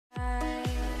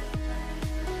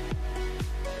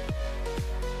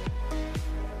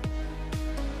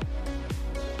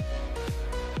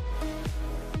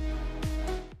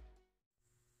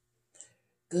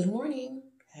Good morning.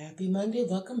 Happy Monday.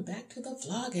 Welcome back to the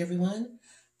vlog, everyone.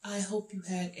 I hope you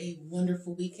had a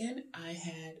wonderful weekend. I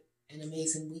had an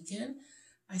amazing weekend.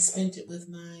 I spent it with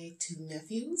my two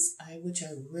nephews, which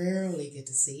I rarely get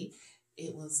to see.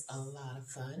 It was a lot of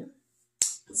fun.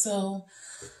 So,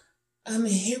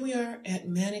 here we are at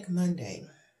Manic Monday.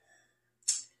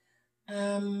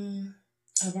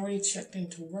 I've already checked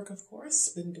into work, of course.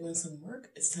 Been doing some work.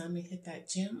 It's time to hit that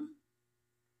gym.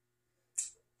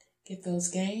 Get those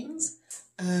gains.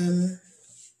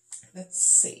 Let's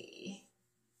see.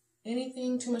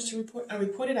 Anything too much to report? I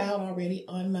reported out already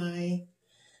on my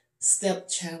step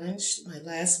challenge, my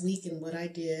last week and what I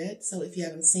did. So if you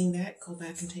haven't seen that, go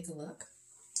back and take a look.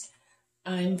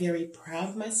 I'm very proud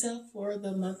of myself for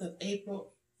the month of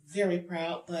April. Very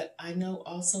proud, but I know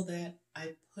also that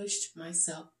I pushed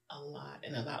myself a lot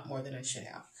and a lot more than I should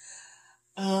have.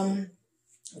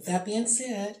 With that being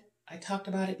said, I talked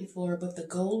about it before, but the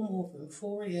goal moving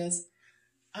forward is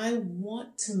I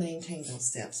want to maintain those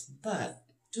steps, but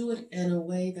do it in a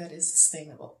way that is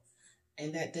sustainable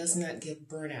and that does not give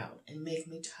burnout and make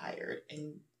me tired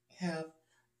and have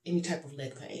any type of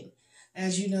leg pain.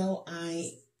 As you know,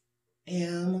 I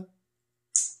am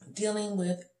dealing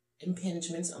with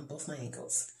impingements on both my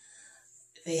ankles.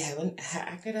 They haven't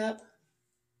acted up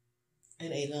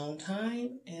in a long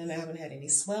time, and I haven't had any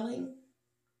swelling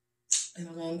in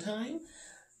a long time,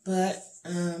 but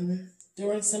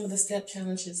during some of the step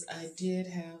challenges, I did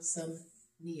have some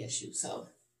knee issues, so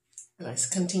I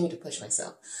continue to push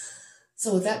myself.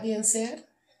 So with that being said,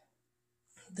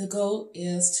 the goal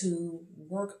is to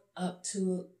work up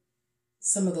to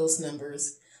some of those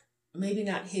numbers, maybe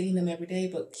not hitting them every day,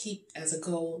 but keep as a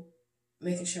goal,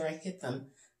 making sure I hit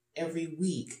them every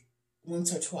week,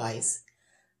 once or twice,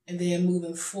 and then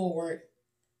moving forward,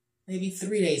 maybe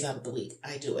 3 days out of the week,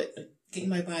 I do it. Getting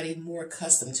my body more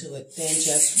accustomed to it than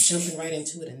just jumping right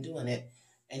into it and doing it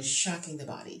and shocking the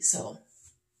body. So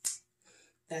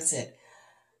that's it.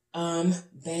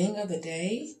 Bang of the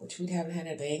day, which we haven't had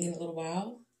a bang in a little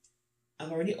while.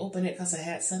 I've already opened it because I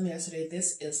had some yesterday.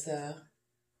 This is the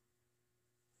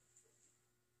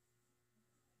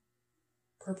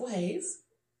Purple Haze.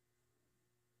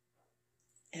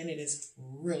 And it is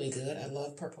really good. I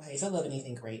love Purple Haze. I love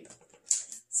anything grape.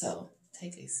 So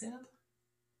take a sip.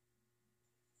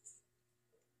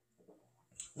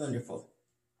 Wonderful.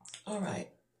 All right.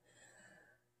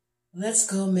 Let's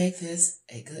go make this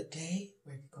a good day.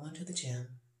 We're going to the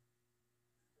gym.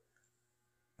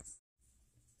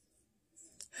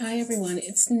 Hi, everyone.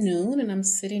 It's noon, and I'm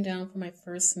sitting down for my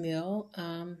first meal.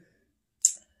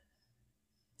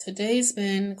 Today's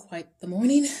been quite the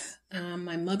morning.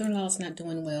 My mother-in-law's not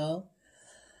doing well.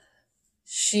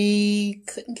 She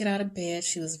couldn't get out of bed.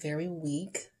 She was very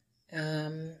weak.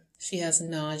 She has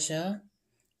nausea.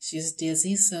 She's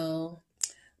dizzy, so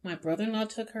my brother-in-law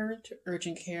took her to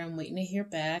urgent care. I'm waiting to hear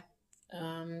back.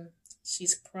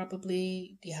 She's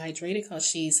probably dehydrated because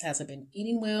she hasn't been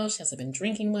eating well. She hasn't been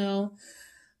drinking well.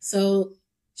 So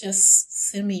just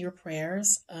send me your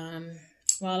prayers.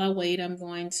 While I wait, I'm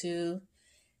going to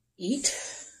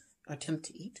attempt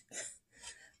to eat.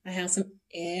 I have some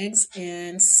eggs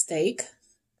and steak.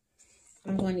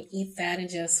 I'm going to eat that and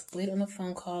just wait on the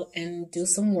phone call and do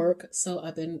some work. So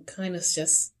I've been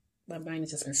my mind has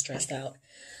just been stressed out.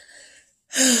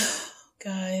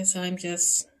 Guys, I'm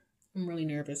really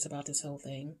nervous about this whole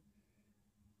thing.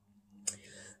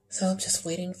 So I'm just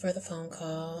waiting for the phone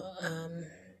call.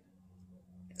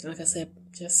 Like I said,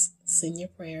 just send your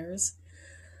prayers.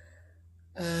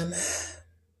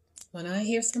 When I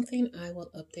hear something, I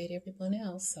will update everyone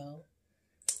else. So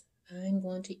I'm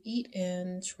going to eat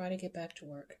and try to get back to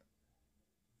work.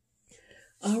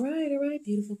 All right,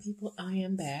 beautiful people. I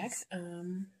am back.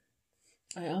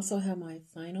 I also have my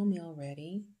final meal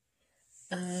ready.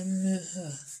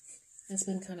 It's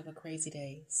been kind of a crazy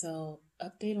day. So,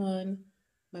 update on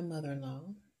my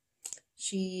mother-in-law.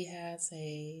 She has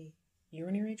a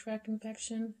urinary tract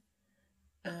infection.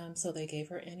 So they gave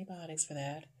her antibiotics for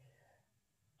that.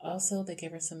 Also, they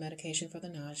gave her some medication for the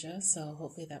nausea. So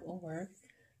hopefully that will work.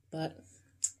 But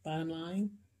bottom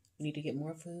line, we need to get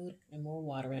more food and more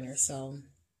water in her. So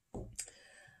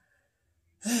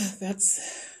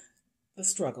that's the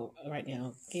struggle right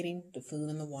now, getting the food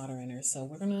and the water in her. So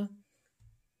we're going to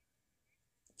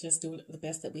just do the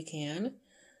best that we can.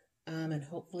 And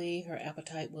hopefully her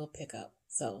appetite will pick up.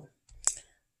 So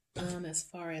as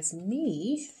far as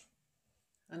me,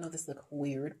 I know this looks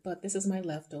weird, but this is my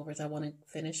leftovers I want to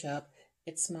finish up.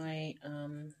 It's my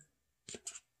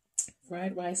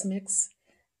fried rice mix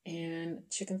and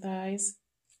chicken thighs,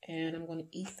 and I'm going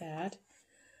to eat that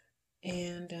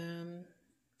and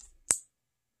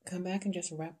come back and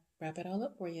just wrap wrap it all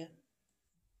up for you.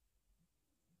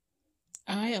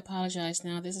 I apologize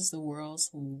now. This is the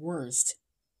world's worst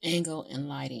angle and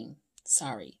lighting.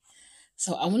 Sorry.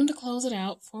 So I wanted to close it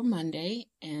out for Monday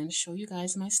and show you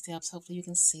guys my steps. Hopefully you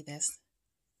can see this.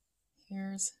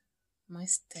 Here's my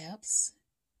steps.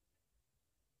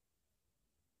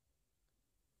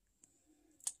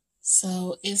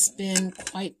 So it's been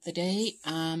quite the day.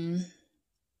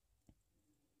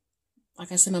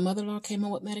 Like I said, my mother-in-law came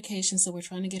on with medication, so we're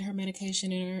trying to get her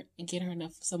medication in her and get her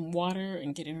some water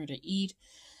and getting her to eat.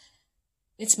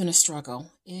 It's been a struggle.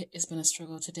 It has been a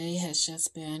struggle. Today has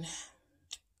just been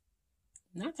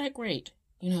not that great,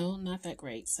 not that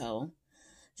great. So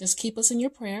just keep us in your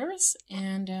prayers.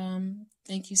 And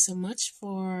thank you so much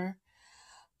for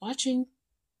watching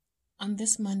on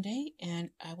this Monday.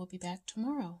 And I will be back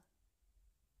tomorrow.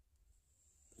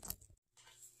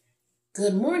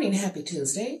 Good morning. Happy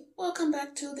Tuesday. Welcome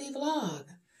back to the vlog.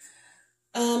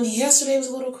 Yesterday was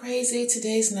a little crazy.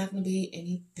 Today's not going to be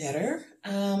any better.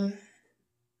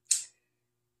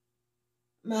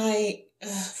 My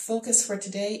focus for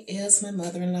today is my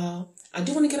mother-in-law. I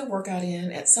do want to get a workout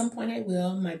in. At some point I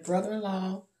will. My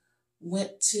brother-in-law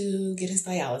went to get his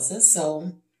dialysis,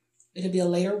 so it'll be a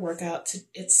later workout.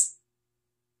 It's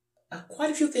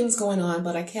quite a few things going on,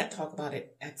 but I can't talk about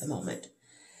it at the moment.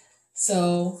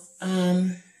 So,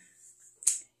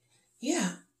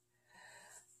 yeah.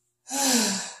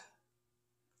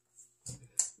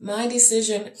 My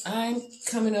decision I'm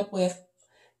coming up with,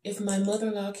 if my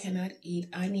mother-in-law cannot eat,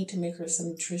 I need to make her some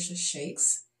nutritious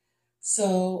shakes.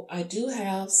 So I do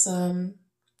have some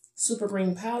super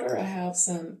green powder. I have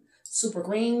some super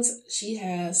greens. She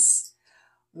has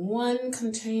one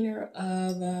container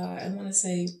of, I want to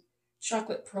say,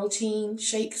 chocolate protein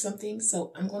shake something.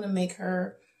 So I'm going to make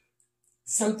her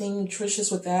something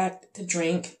nutritious with that to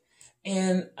drink.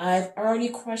 And I've already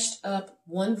crushed up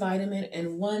one vitamin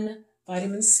and one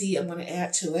vitamin C I'm going to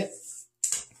add to it.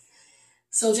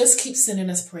 So just keep sending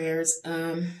us prayers.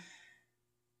 Her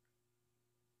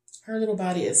little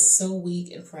body is so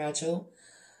weak and fragile.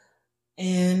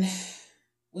 And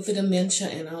with the dementia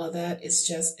and all of that, it's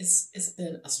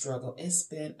been a struggle. It's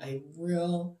been a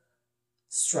real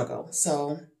struggle.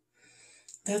 So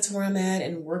that's where I'm at,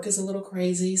 and work is a little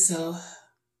crazy. So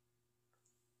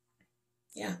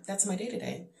yeah, that's my day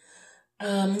today.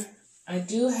 I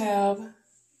do have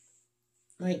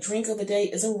my drink of the day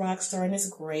is a Rockstar, and it's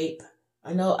grape.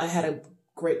 I know I had a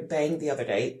grape bang the other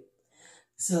day,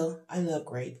 so I love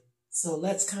grape. So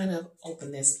let's kind of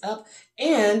open this up.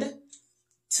 And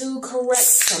to correct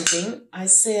something, I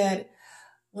said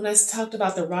when I talked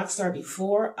about the Rockstar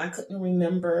before, I couldn't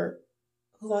remember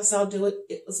who I saw do it.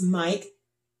 It was Mike.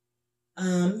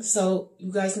 So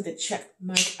you guys need to check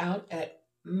Mike out at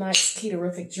Mike's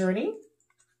Keto Journey.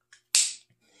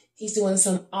 He's doing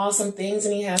some awesome things,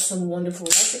 and he has some wonderful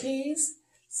recipes.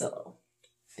 So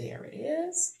there it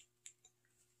is.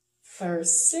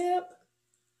 First sip.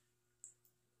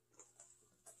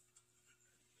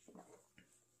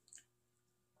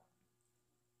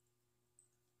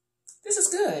 This is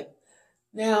good.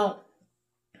 Now,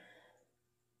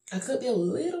 I could be a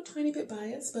little tiny bit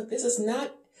biased, but this is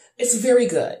not, it's very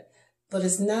good, but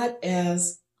it's not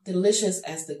as delicious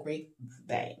as the grape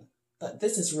bang, but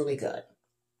this is really good.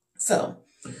 So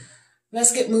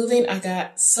let's get moving. I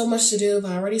got so much to do.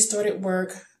 I already started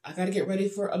work. I got to get ready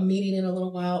for a meeting in a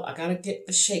little while. I got to get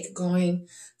the shake going.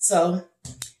 So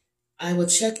I will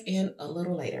check in a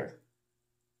little later.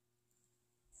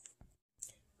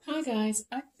 Hi guys,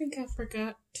 I think I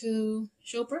forgot to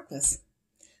show breakfast,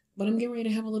 but I'm getting ready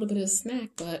to have a little bit of a snack.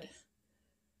 But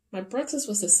my breakfast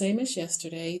was the same as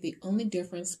yesterday. The only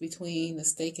difference between the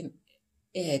steak and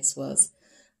eggs was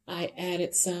I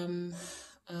added some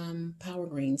power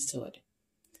greens to it.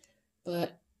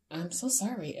 But I'm so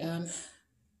sorry.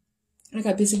 I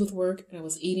got busy with work, and I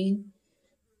was eating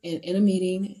and in a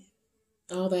meeting,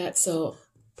 all that. So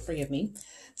forgive me.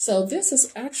 So this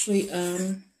is actually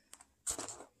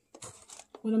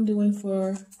what I'm doing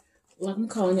for, like I'm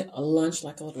calling it a lunch,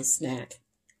 like a little snack.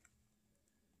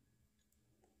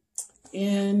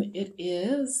 And it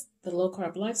is the low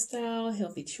carb lifestyle,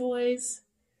 healthy choice,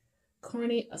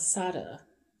 carne asada.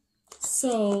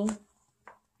 So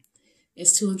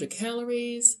it's 200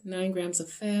 calories, 9 grams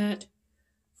of fat,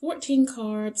 14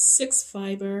 carbs, 6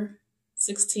 fiber,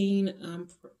 16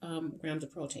 grams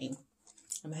of protein.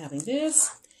 I'm having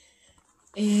this,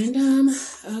 and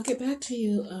I'll get back to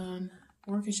you.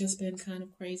 Work has just been kind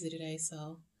of crazy today,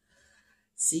 so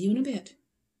see you in a bit.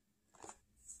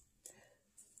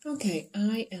 Okay,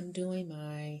 I am doing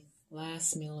my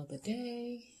last meal of the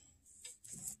day.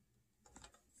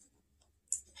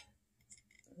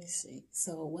 me see.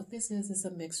 So what this is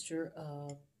a mixture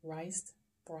of rice,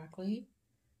 broccoli,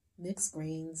 mixed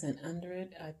greens, and under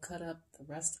it I cut up the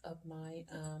rest of my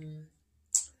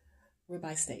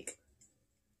ribeye steak.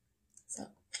 So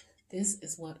this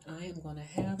is what I am going to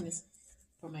have this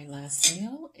for my last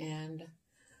meal, and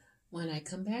when I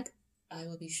come back I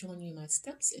will be showing you my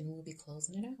steps and we'll be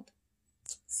closing it out.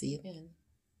 See you then.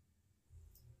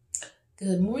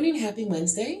 Good morning, happy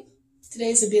Wednesday.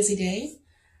 Today's a busy day.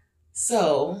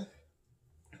 So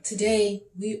today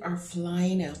we are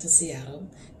flying out to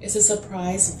Seattle. It's a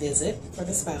surprise visit for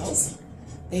the spouse.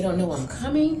 They don't know I'm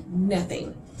coming,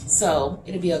 nothing. So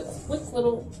it'll be a quick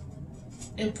little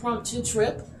impromptu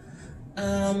trip.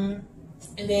 And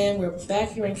then we're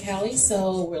back here in Cali.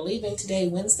 So we're leaving today,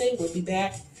 Wednesday. We'll be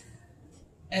back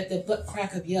at the butt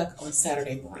crack of yuck on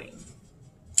Saturday morning.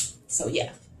 So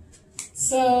yeah.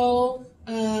 So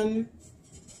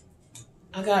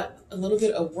I got a little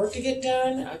bit of work to get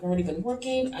done. I've already been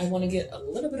working. I want to get a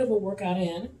little bit of a workout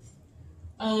in.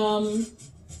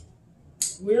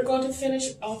 We're going to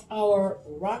finish off our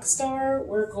Rockstar.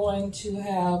 We're going to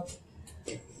have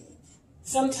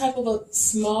some type of a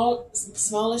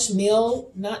smallish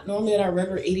meal, not normally at our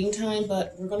regular eating time,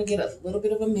 but we're going to get a little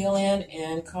bit of a meal in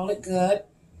and call it good.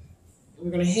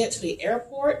 We're going to head to the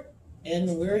airport,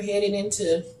 and we're heading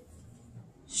into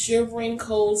shivering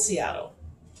cold Seattle.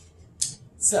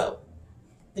 So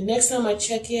the next time I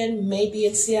check in may be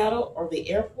in Seattle or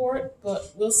the airport,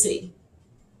 but we'll see.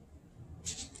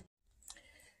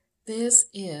 This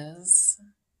is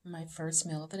my first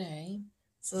meal of the day.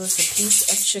 So it's a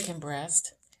piece of chicken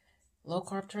breast, low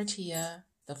carb tortilla,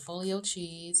 the folio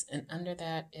cheese, and under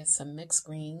that is some mixed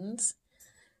greens.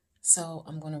 So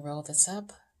I'm going to roll this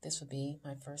up. This will be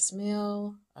my first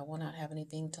meal. I will not have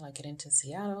anything till I get into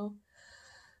Seattle.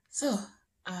 So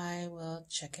I will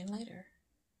check in later.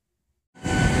 Okay,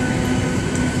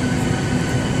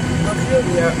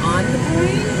 we are on the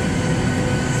plane,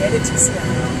 headed to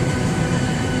Seattle.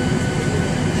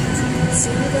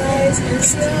 See you guys in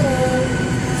Seattle.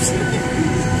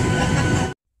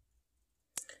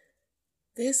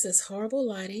 This is horrible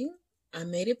lighting. I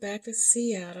made it back to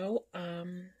Seattle.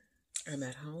 I'm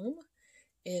at home.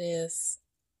 It is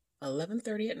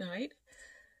 11:30 at night.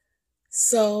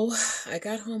 So I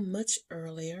got home much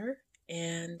earlier,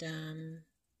 and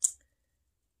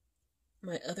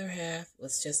my other half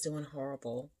was just doing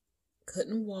horrible.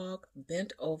 Couldn't walk,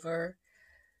 bent over.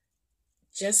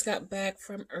 Just got back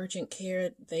from urgent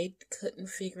care. They couldn't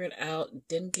figure it out.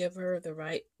 Didn't give her the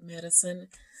right medicine.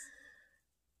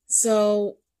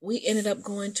 So we ended up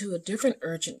going to a different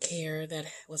urgent care that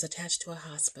was attached to a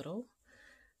hospital.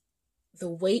 The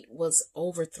wait was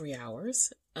over 3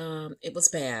 hours. It was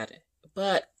bad,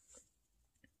 but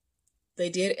they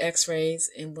did x-rays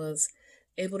and was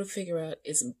able to figure out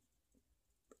it's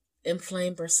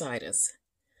inflamed bursitis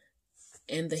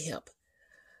in the hip.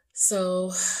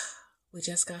 So we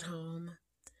just got home.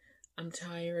 I'm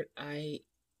tired. I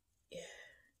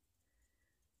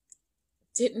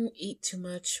didn't eat too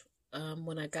much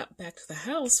when I got back to the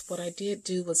house. What I did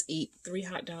do was eat 3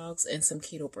 hot dogs and some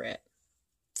keto bread.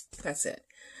 That's it.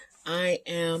 I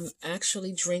am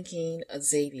actually drinking a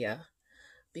Xavier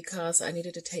because I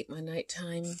needed to take my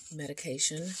nighttime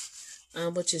medication,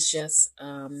 which is just,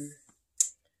 I'll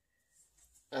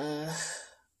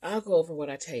go over what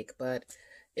I take, but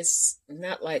it's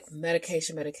not like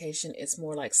medication. It's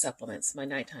more like supplements, my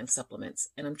nighttime supplements.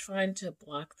 And I'm trying to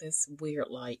block this weird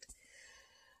light.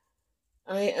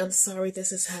 I am sorry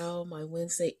this is how my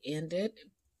Wednesday ended,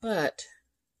 but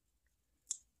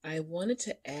I wanted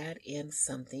to add in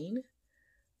something.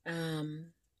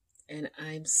 And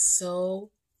I'm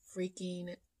so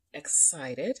freaking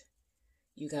excited,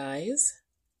 you guys.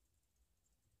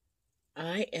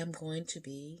 I am going to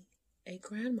be a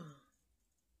grandma.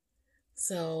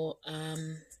 So,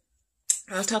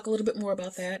 I'll talk a little bit more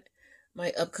about that,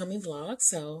 my upcoming vlog.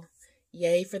 So,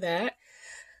 yay for that.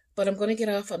 But I'm going to get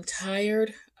off. I'm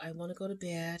tired. I want to go to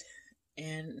bed.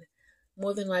 And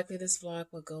more than likely, this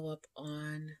vlog will go up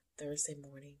on Thursday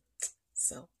morning.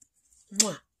 So,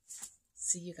 mwah.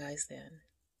 See you guys then.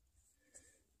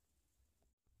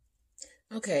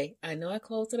 Okay, I know I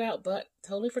closed it out, but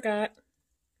totally forgot.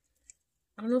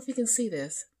 I don't know if you can see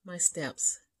this. My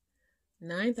steps.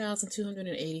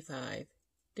 9,285.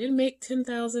 Didn't make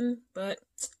 10,000, but,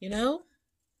 you know,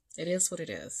 it is what it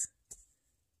is.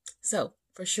 So,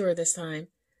 for sure this time,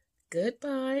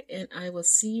 goodbye, and I will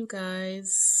see you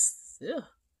guys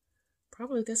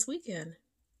probably this weekend.